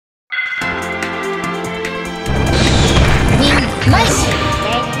マイシ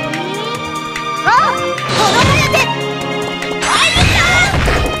ああ滅ぼやてアイルは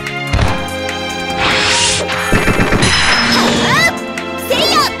あせい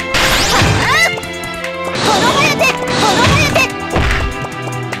やはあ滅ぼやて滅ぼやて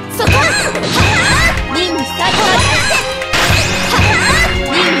そこはあリング再開はあ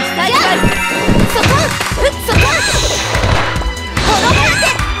リング再開そこそこ滅ぼやて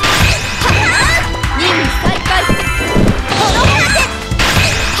はあリング再開滅ぼやて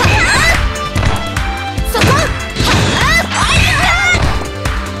はあそこはあアイルだ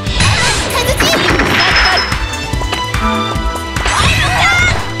カズチリング再開アイルだア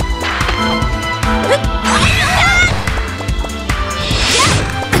イルだ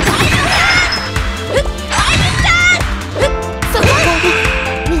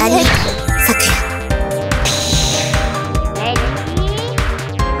ありがとう、昨夜。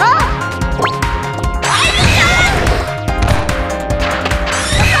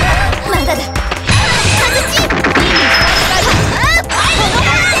まだだ。カズチ。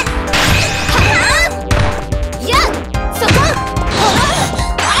いや、そこ。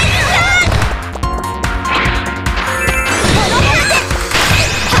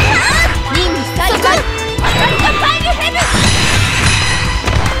リング再開。アタリカパイルヘブン。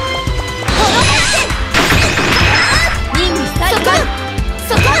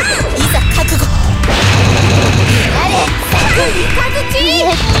そこいざ覚悟あれカズチ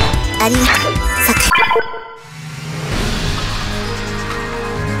ありがとう昨夜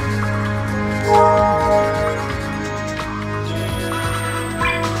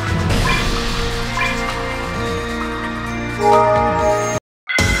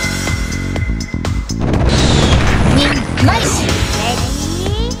マイシ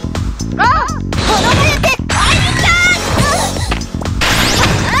ああ滅ぼやてアイルだ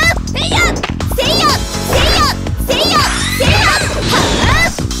せいやせいやせいやせいやせいやは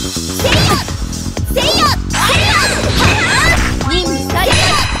あせいやせいやせいやはあリング再開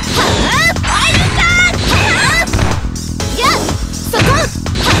はあアイルだはあいやそこは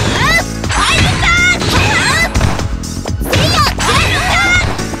あアイルだはあせいやアイルだ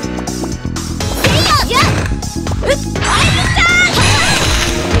せいやいやアイルだ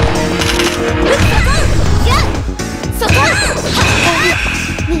そこ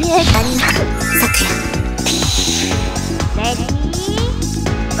見えありがとう昨夜レディ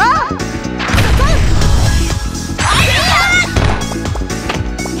ーゴーそこあいや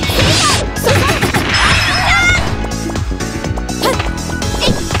そここれ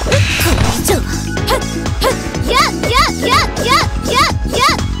以上や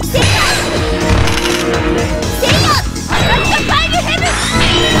せいやせいやアタリカパイルヘブン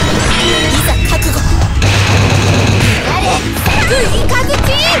いざ覚悟あれグリカズチ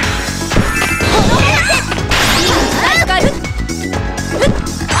滅ぼやてリング再開ア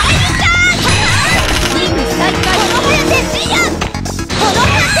イルだリング再開滅ぼやてせいや滅ぼ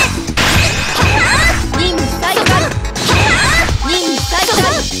やてリング再開リング再開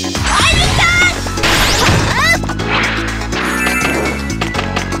アイルだ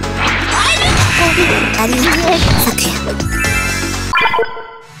ありがとう昨夜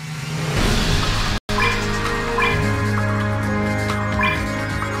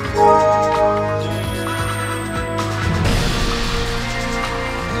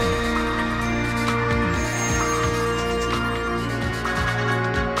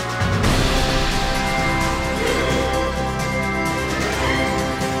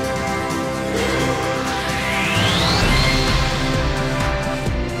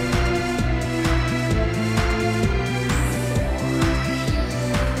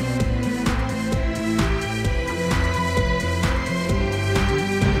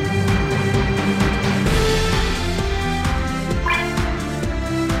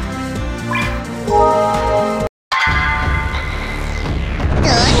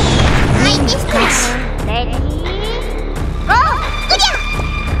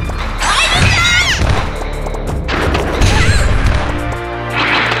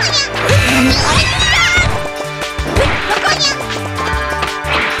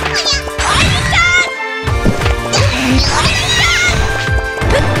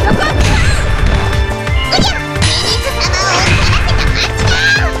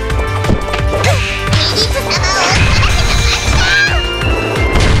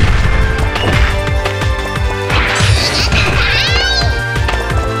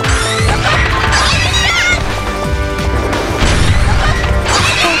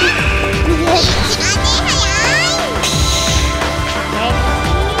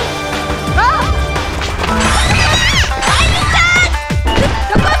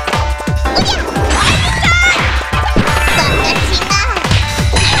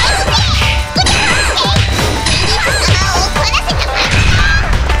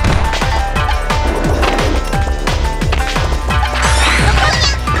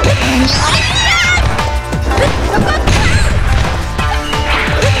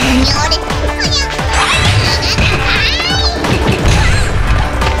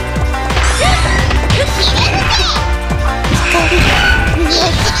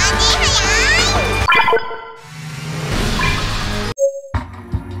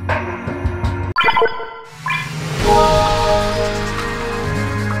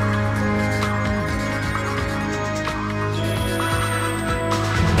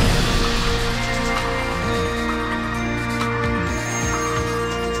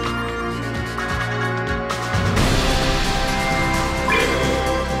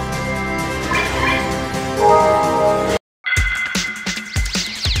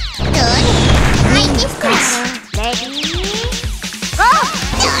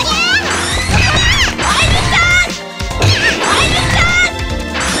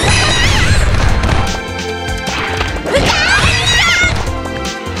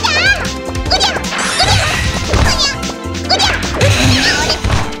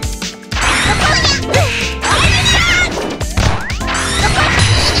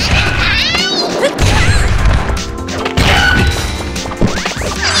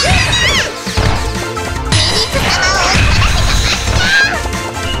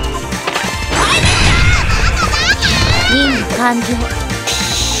完了。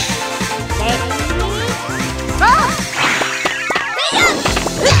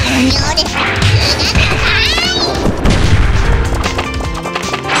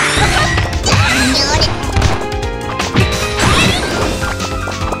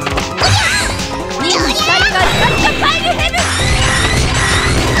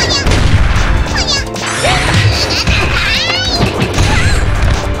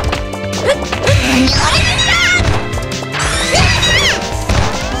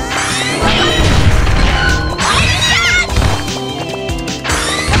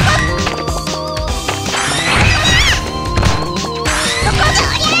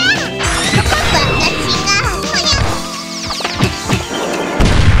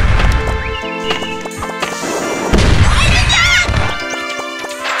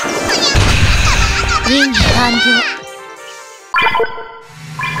任務完了。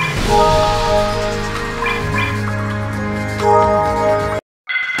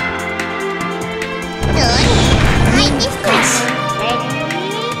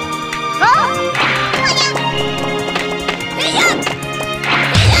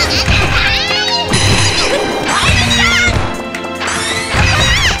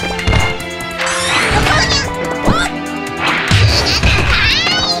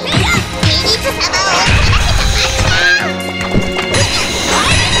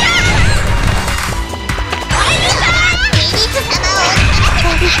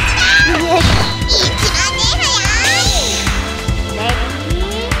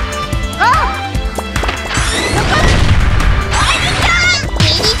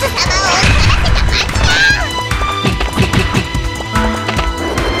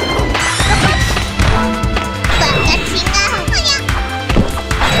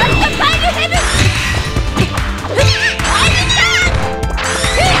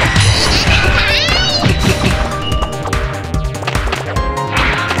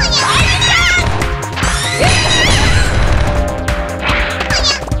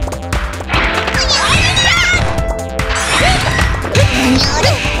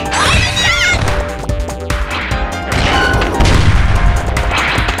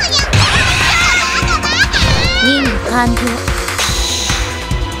完了。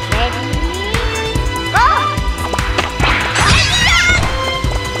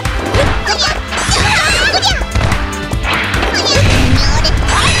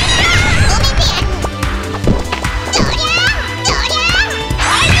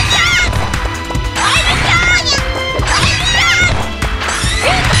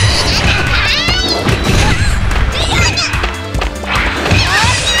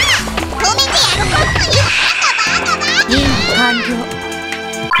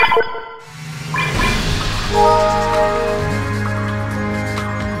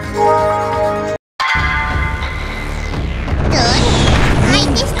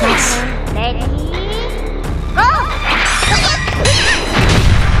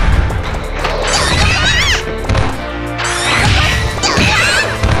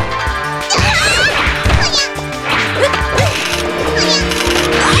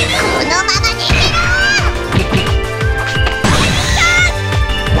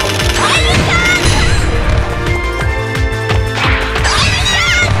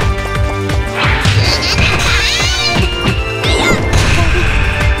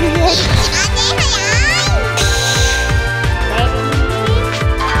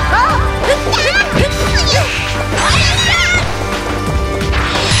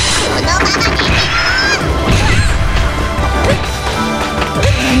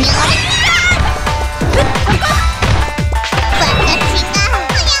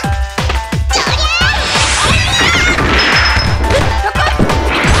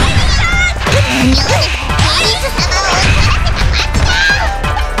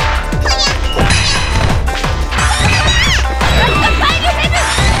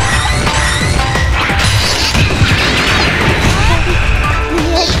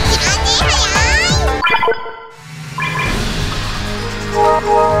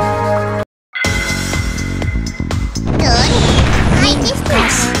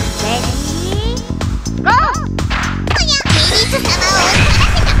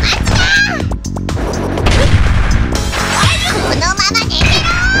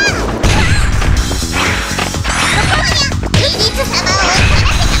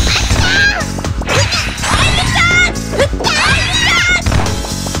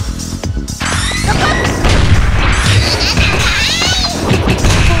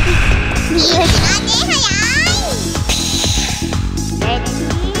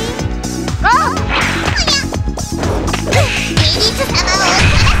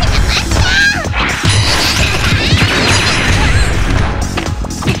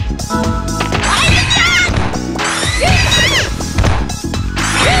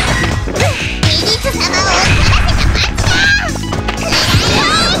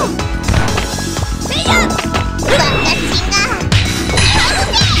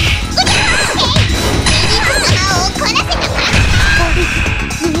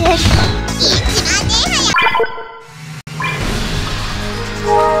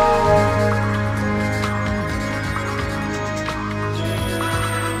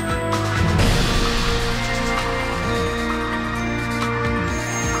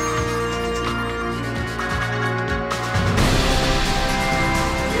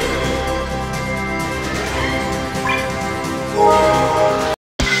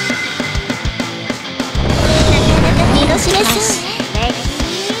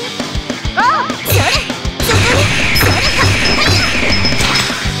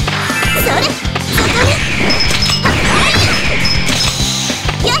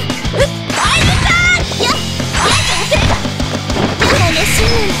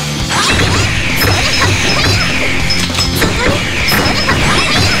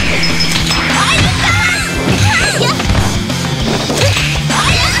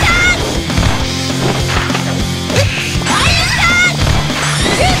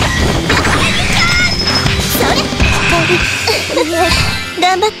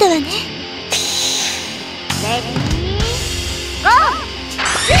頑張ったわね。レディーゴー。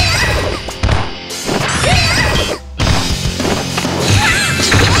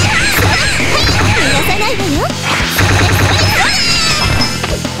逃がさないわよ。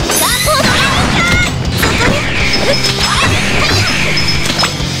ガーコード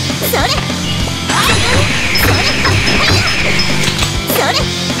それ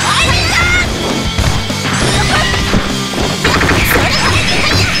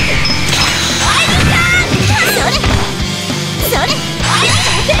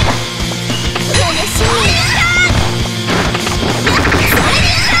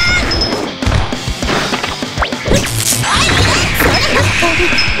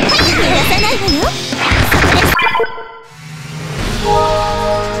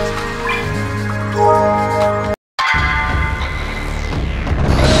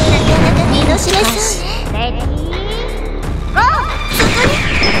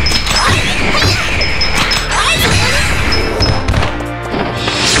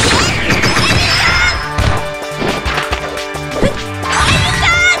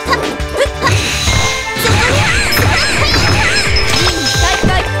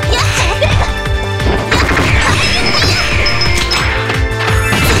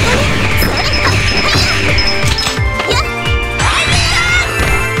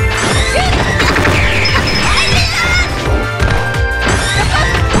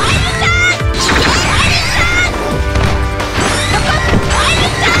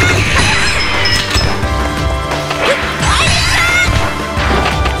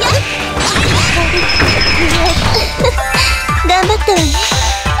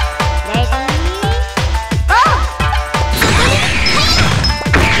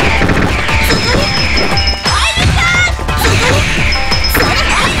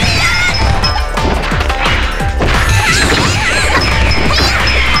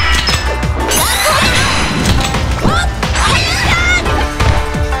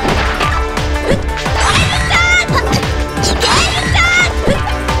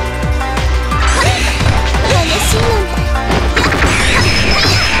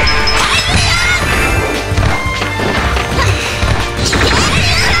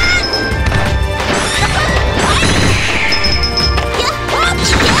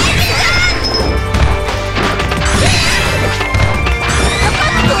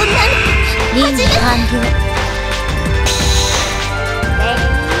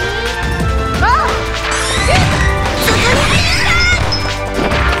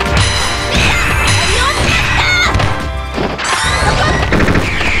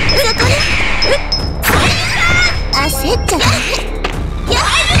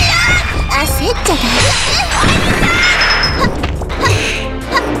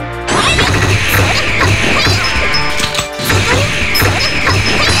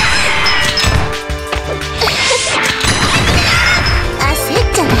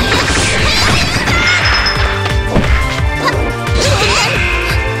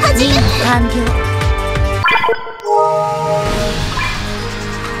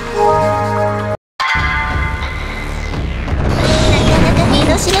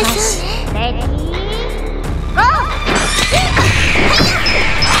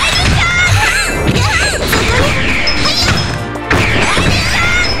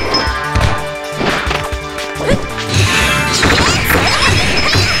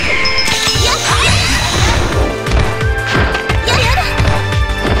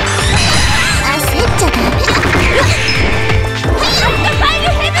焦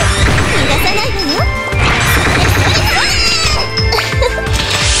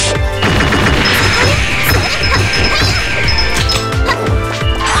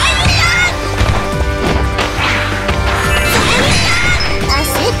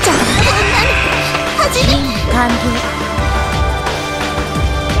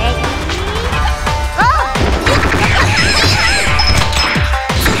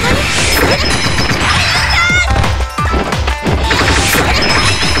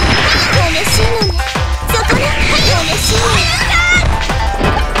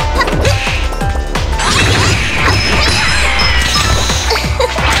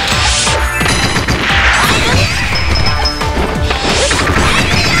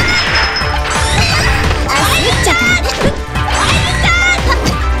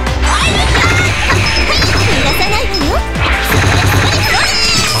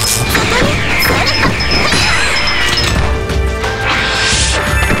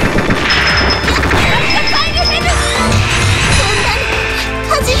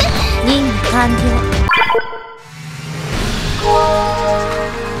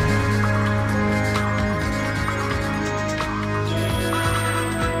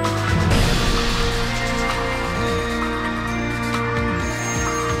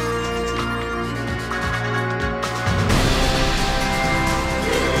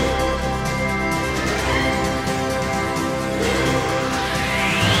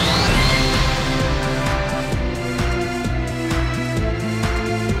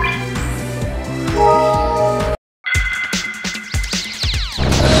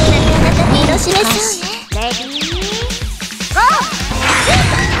しめそうね。レディーゴー。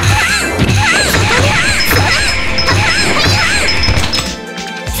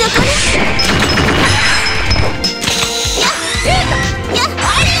そこね。やっやっ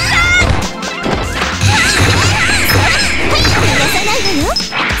逃がさないわよ。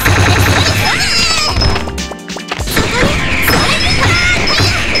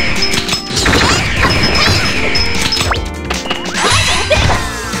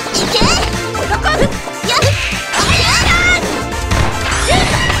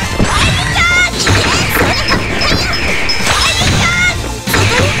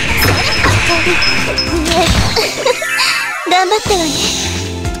頑張ってわね。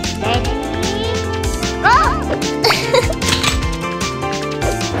レディーゴー。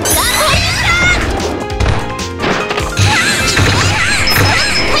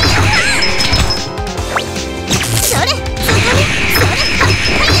それ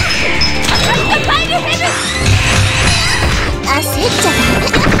焦っちゃダメ。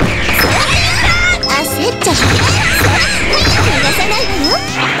焦っちゃダメ。逃がさないわよ。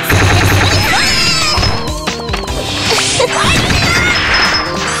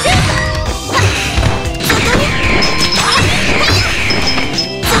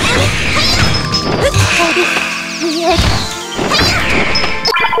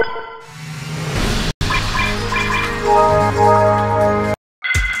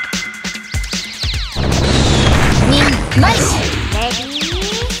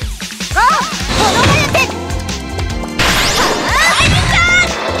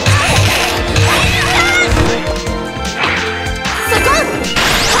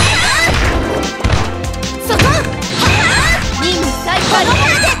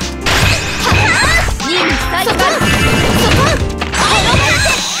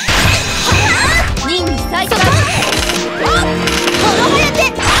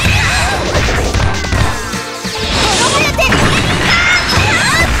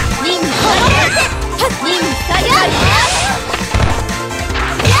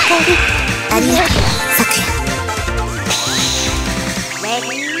ありがとう、さくや。レディ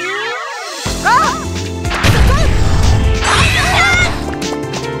ーゴー。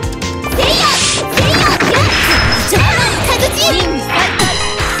せいやせいやちょっとカズチ任務再開。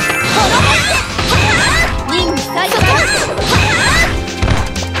このままで任務再開。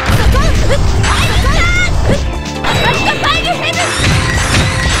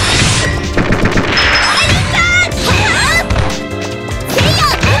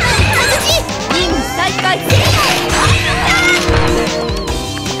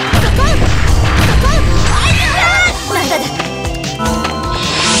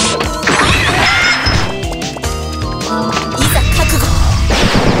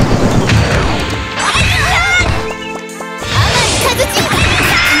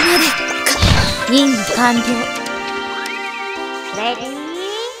任務完了。レディー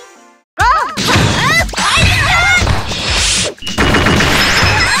ゴー。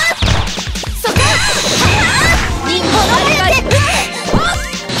そこ。任務再開。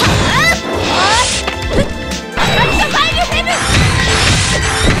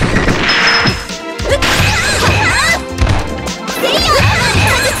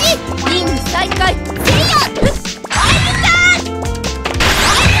任務再開。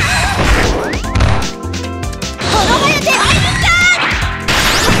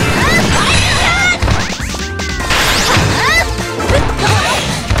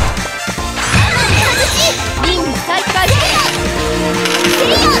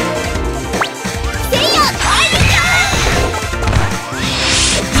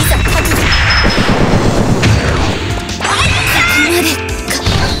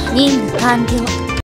任務完了。